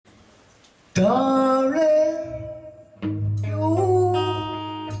Darling,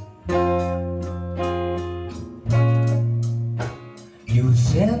 you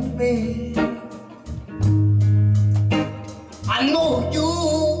send me. I know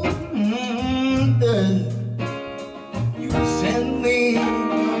you, you send me.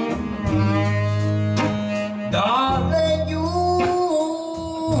 Darling,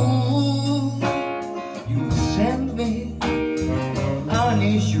 you send me. I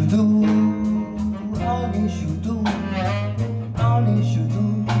need you do. I need you do. I need you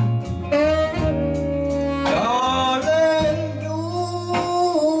do. Darling,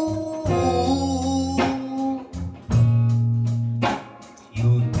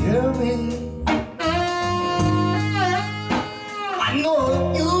 you tell me. I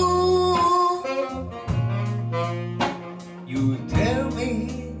know you tell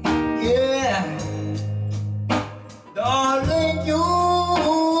me, yeah. Darling, you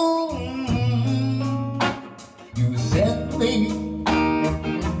sent me.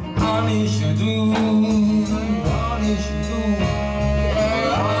 I need you do. I need you do. I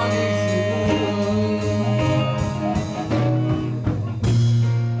need you do.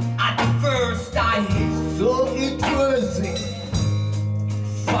 At first I saw it was a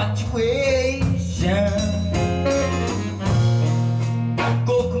infatuation.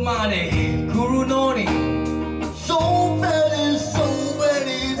 ここまで来るのに So many, so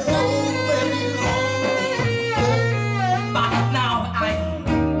many, so many long. But now I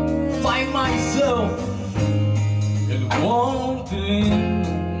find myself in wanting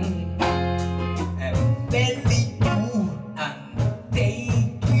and belly you and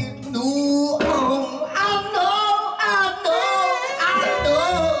taking you home. I know, I know, I know.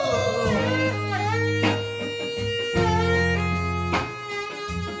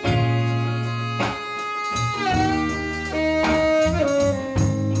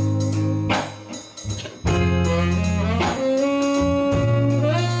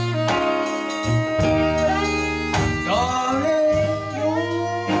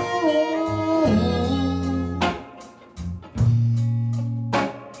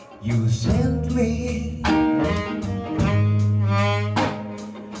 You sent me.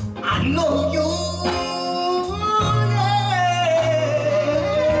 I know you, yeah.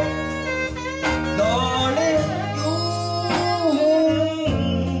 Darling,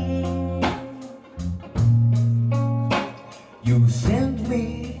 you sent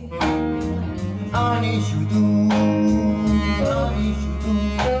me. I need you do. I need you do.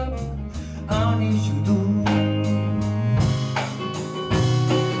 I need you do.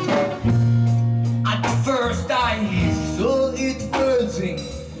 First I saw it was an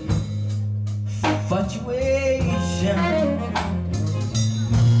infatuation.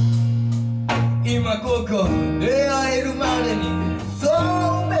 今ここ出会えるまでに So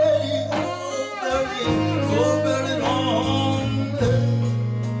many, so many, so many long.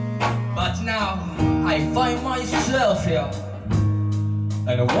 But now I find myself here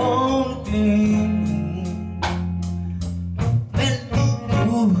and wanting you.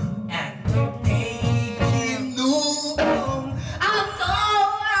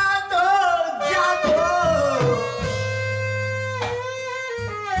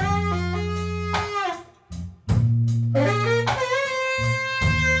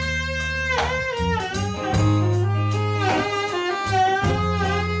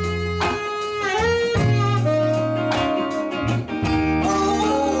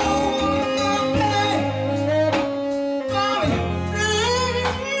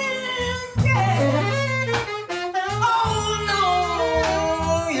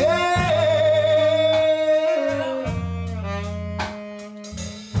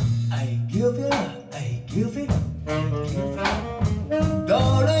 I give it,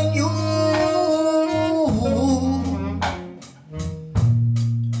 darling, you.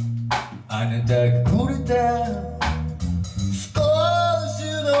あなたがくれた少し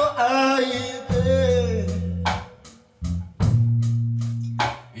の愛で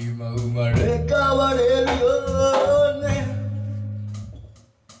今生まれ変われるよね。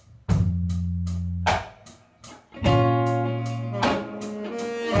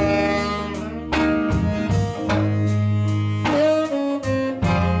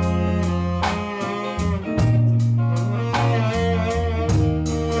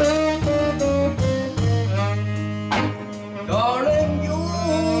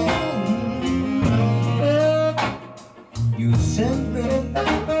You sent me.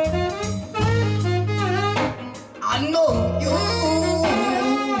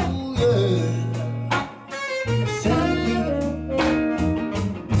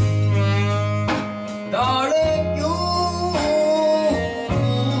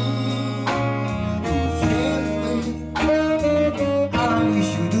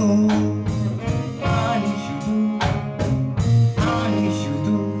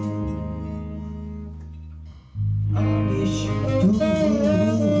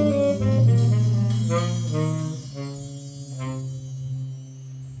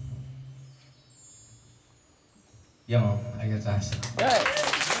 ヤマンありがとうございました。